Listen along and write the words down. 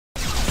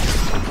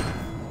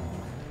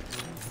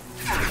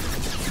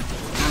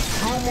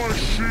my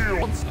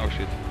shields! Oh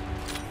shit.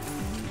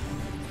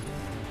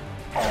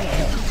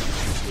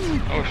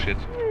 Oh shit.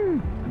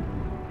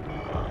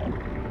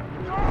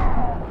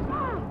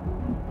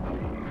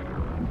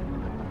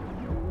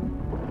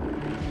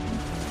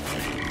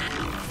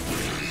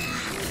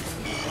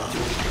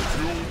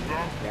 Killed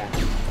that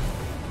one.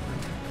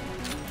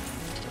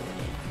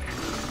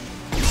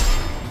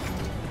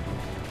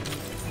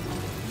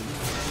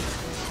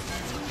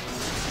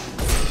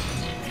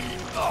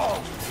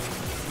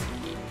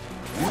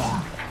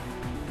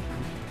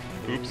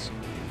 Oops.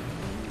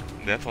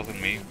 That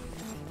wasn't me.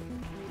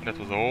 That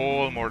was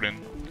all Morden.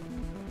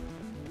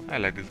 I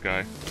like this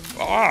guy.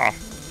 Ah!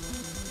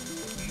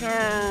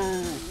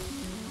 No!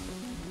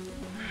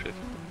 Shit.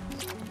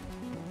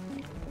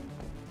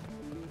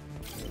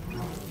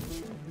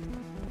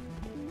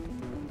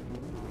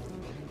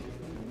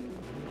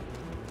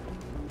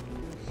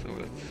 So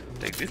let's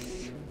take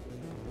this.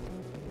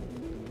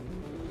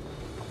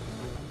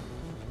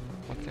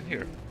 What's in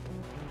here?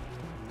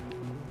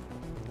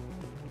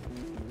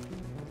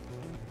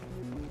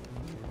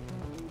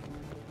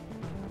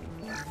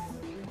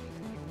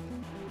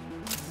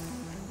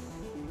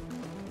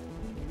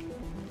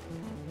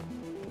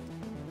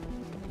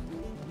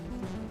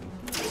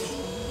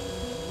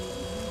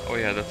 Oh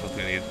yeah, that's what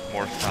we need.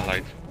 More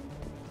sunlight.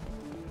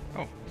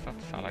 Oh, it's not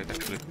sunlight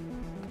actually.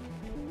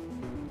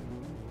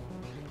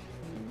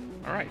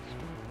 Alright.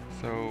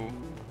 So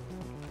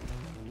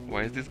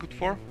why is this good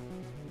for?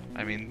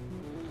 I mean,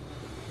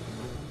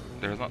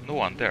 there's no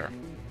one there.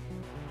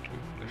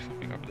 There's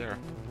something up there.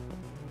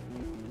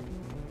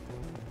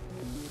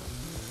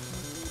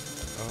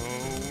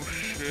 Oh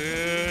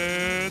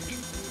shit!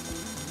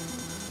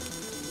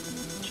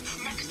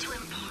 It's next to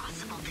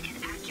impossible to get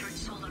accurate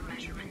solar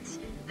measurements.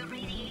 The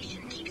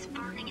radiation keeps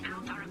burning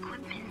out our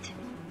equipment.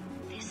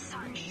 This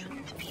sun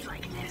shouldn't be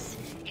like this.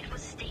 It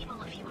was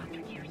stable a few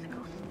hundred years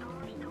ago.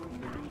 Stars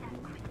don't die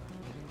that quickly.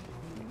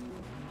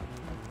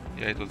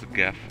 Yeah, it was a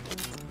gaff.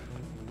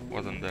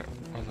 Wasn't it?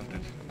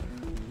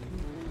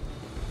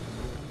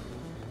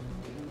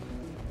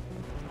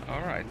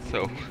 Alright,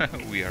 so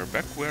we are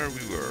back where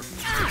we were.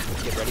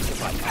 Get ready to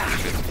fight.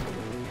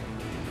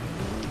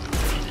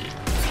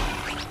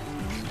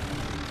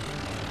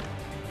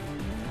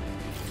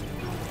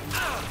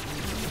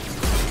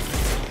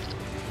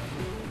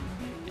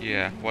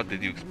 Yeah, what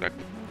did you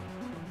expect?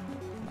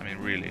 I mean,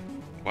 really,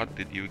 what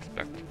did you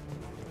expect?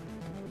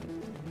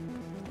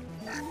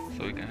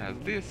 So we can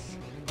have this,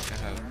 we can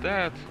have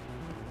that,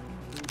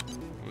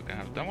 we can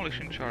have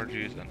demolition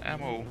charges and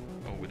ammo.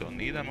 Oh, we don't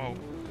need ammo.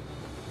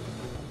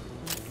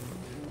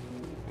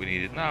 We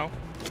need it now.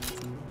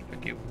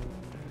 Thank you.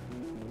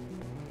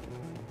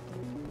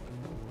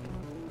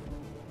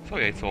 So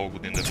yeah, it's all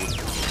good in the good.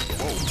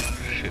 Oh,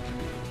 shit.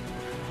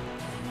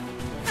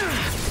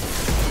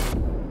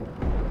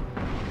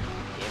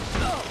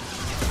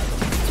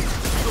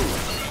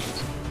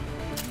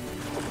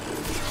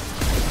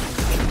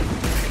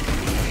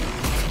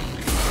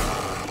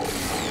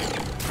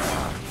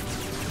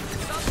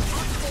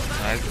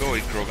 Nice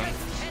going, Krogan.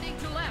 Heading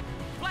to left.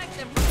 Flank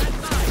them from that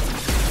side.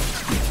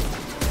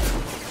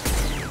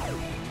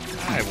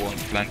 I won't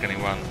flank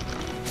anyone.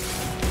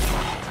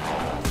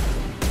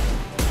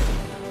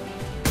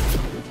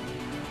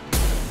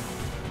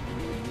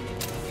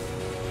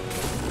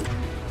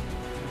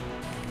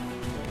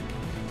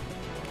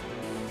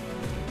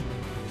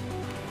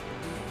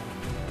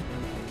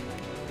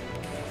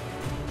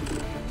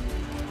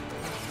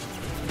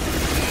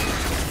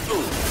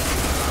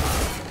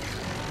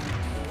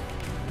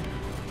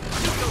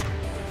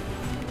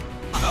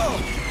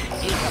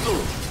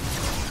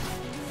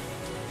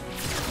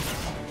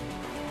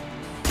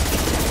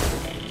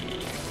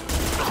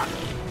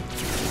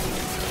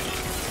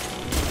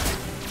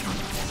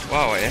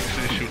 Wow, I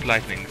actually shoot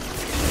lightning.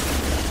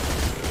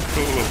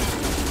 Cool.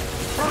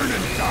 Burn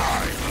and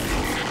die!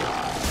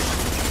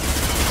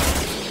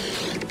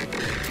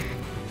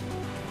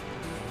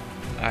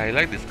 I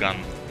like this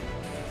gun.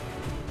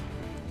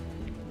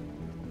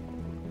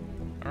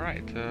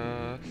 Alright,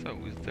 so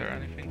is there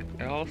anything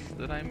else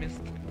that I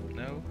missed?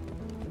 No?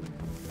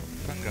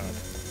 Thank God.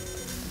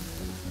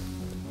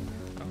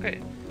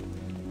 Okay.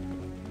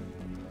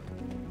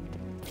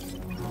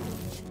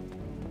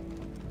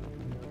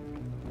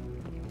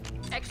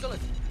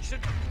 Excellent. Should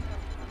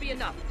be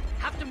enough.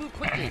 Have to move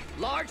quickly.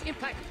 Large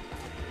impact.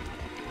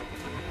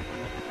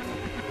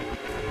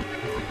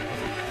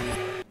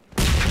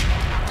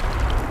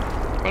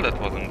 Well, that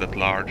wasn't that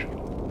large.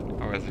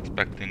 I was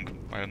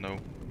expecting, I don't know,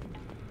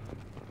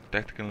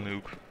 tactical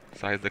nuke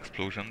sized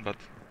explosion, but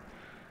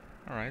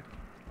alright.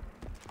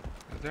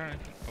 Is there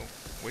anything? Oh,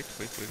 wait.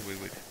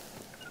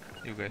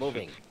 You guys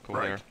Moving. should go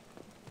Right. there.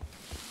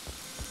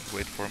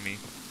 Wait for me.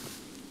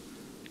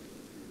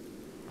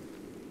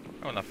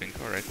 Oh, nothing.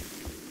 Alright.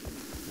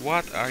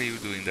 What are you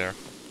doing there?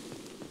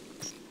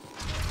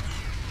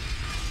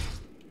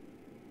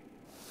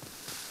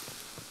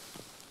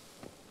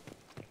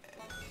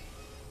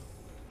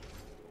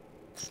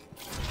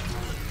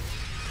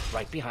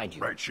 Right behind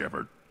you. Right,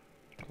 Shepard.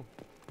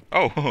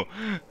 Oh,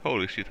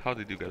 holy shit, how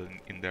did you get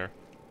in there?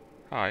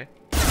 Hi.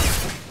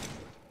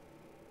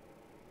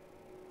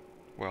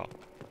 Well.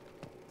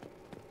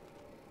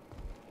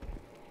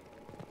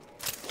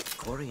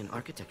 Korean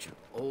architecture.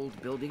 Old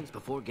buildings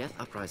before Geth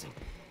uprising.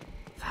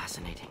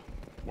 Fascinating.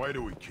 Why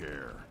do we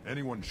care?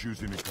 Anyone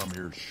choosing to come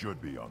here should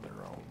be on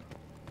their own.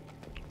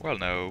 Well,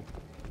 no.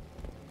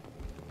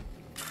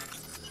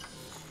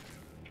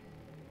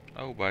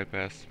 Oh,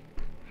 bypass.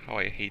 How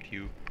I hate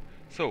you.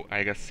 So,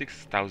 I got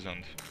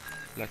 6,000.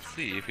 Let's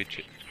see if it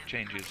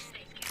changes.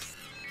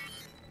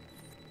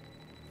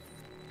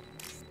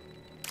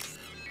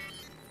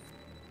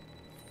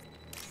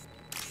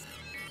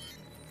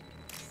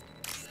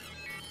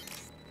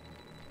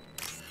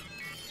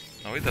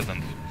 No, it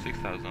doesn't.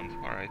 6,000.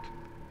 Alright.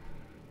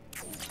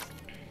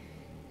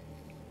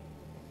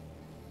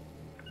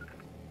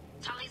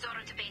 Tali's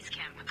order to base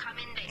camp. Come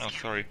in base Oh,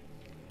 camp. sorry.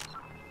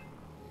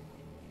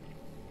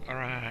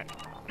 Alright.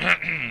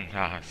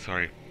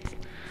 Sorry.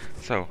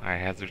 So, I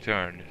has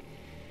returned.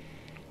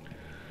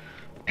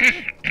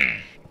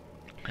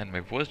 And my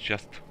voice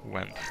just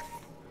went.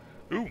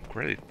 Ooh,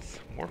 credits.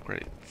 More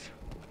credits.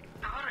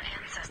 Our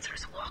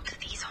ancestors walked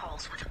these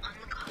halls with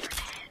uncovered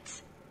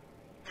heads.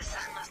 The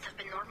sun must have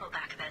been normal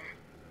back then.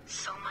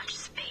 So much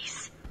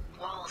space.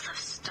 Walls of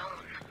stone.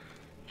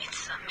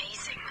 It's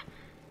amazing.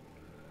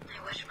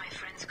 I wish my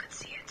friends could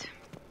see it.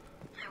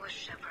 I wish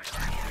Shepard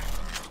were here.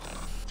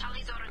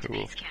 Tali's order to Cool.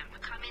 base camp.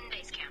 Come in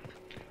base camp.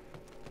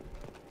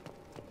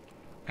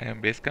 I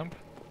am base camp.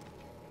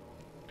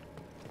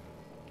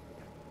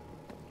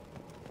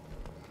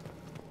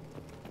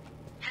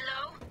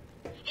 Hello?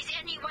 Is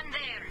anyone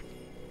there?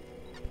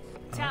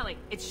 Tali,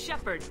 it's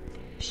Shepard.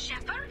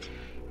 Shepard?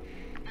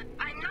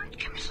 I'm not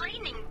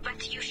complaining,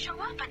 but you show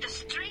up at the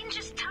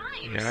strangest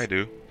times. Yeah, I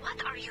do.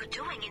 What are you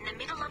doing in the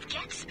middle of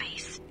Get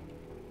Space?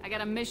 I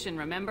got a mission,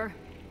 remember?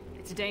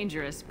 It's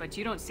dangerous, but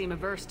you don't seem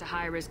averse to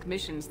high-risk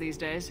missions these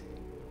days.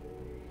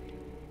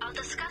 I'll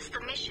discuss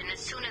the mission as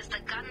soon as the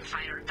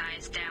gunfire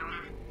dies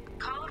down.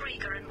 Call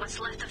Rieger and what's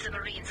left of the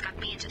Marines got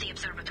me into the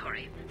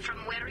observatory. From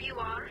where you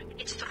are,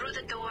 it's through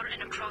the door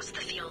and across the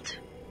field.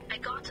 I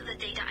got the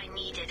data I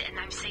needed and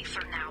I'm safe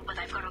for now, but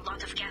I've got a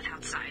lot of Geth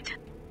outside.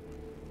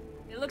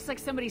 It looks like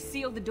somebody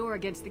sealed the door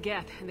against the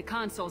Geth, and the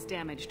console's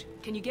damaged.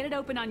 Can you get it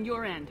open on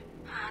your end?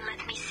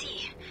 Let me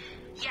see.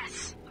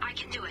 Yes, I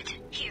can do it.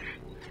 Here.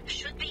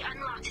 Should be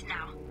unlocked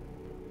now.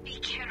 Be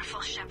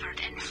careful,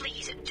 Shepard, and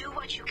please do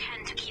what you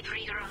can to keep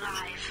Rieger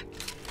alive.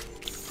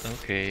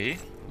 Okay.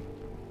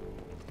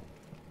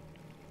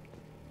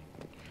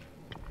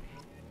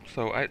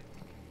 So I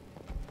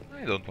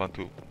don't want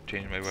to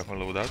change my weapon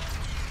loadout.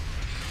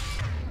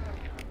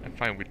 I'm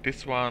fine with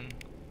this one,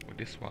 with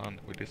this one,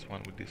 with this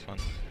one, with this one.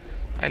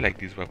 I like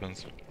these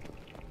weapons.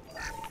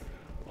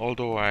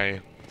 Although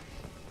I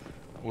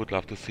would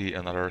love to see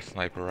another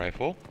sniper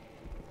rifle.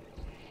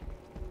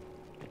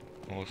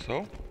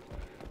 Also.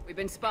 We've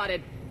been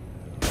spotted.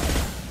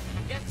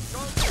 Geth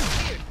drones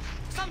disappeared.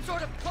 Some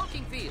sort of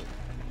cloaking field.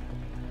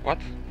 What?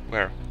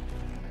 Where?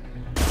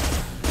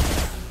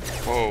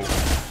 Whoa.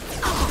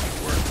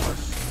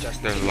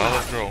 There's a lot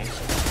of drones.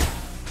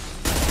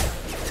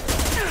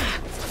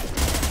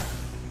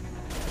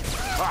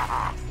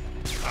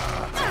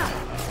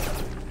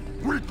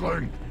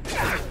 Weakling!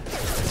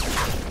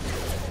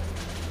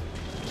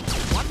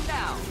 One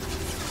down.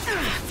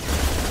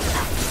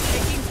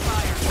 Taking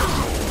fire.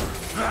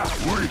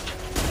 Weak!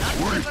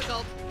 Not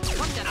difficult.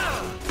 One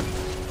down.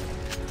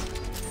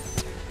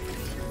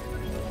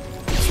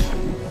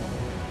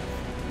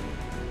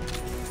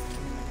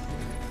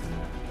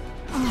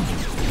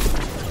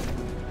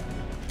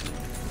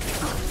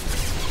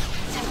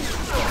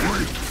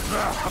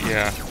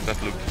 Yeah,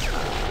 that looked...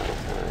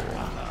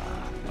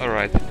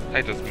 Alright,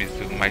 I just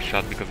missed my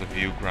shot because of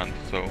you, Grunt,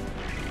 so...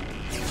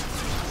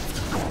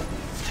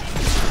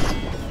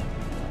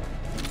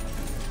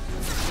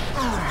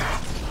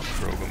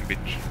 Broken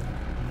bitch.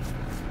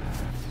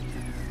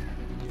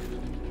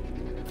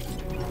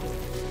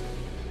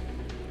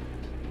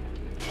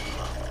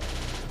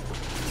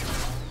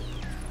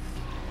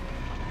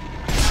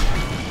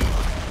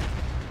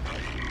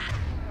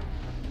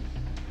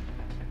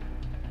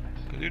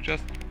 Could you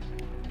just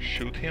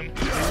shoot him?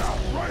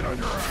 Right on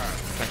your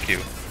ass! Thank you.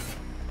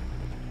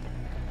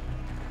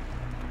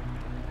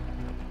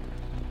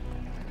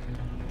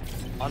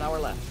 On our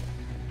left.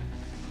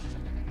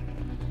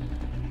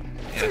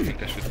 Yeah, I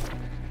think I should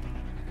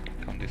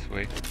come this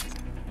way.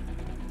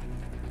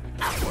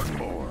 One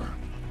more.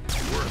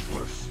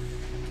 Worthless.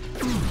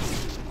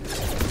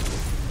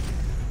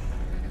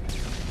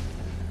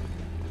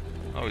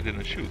 Oh, he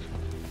didn't shoot.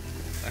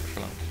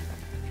 Excellent.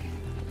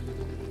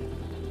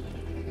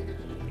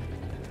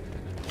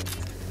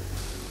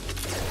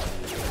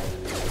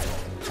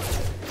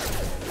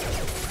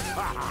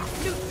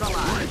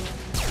 Neutralized.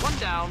 One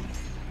down.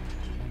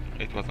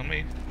 It wasn't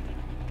me.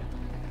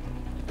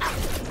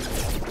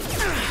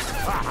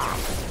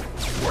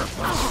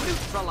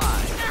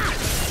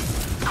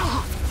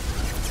 Neutralized.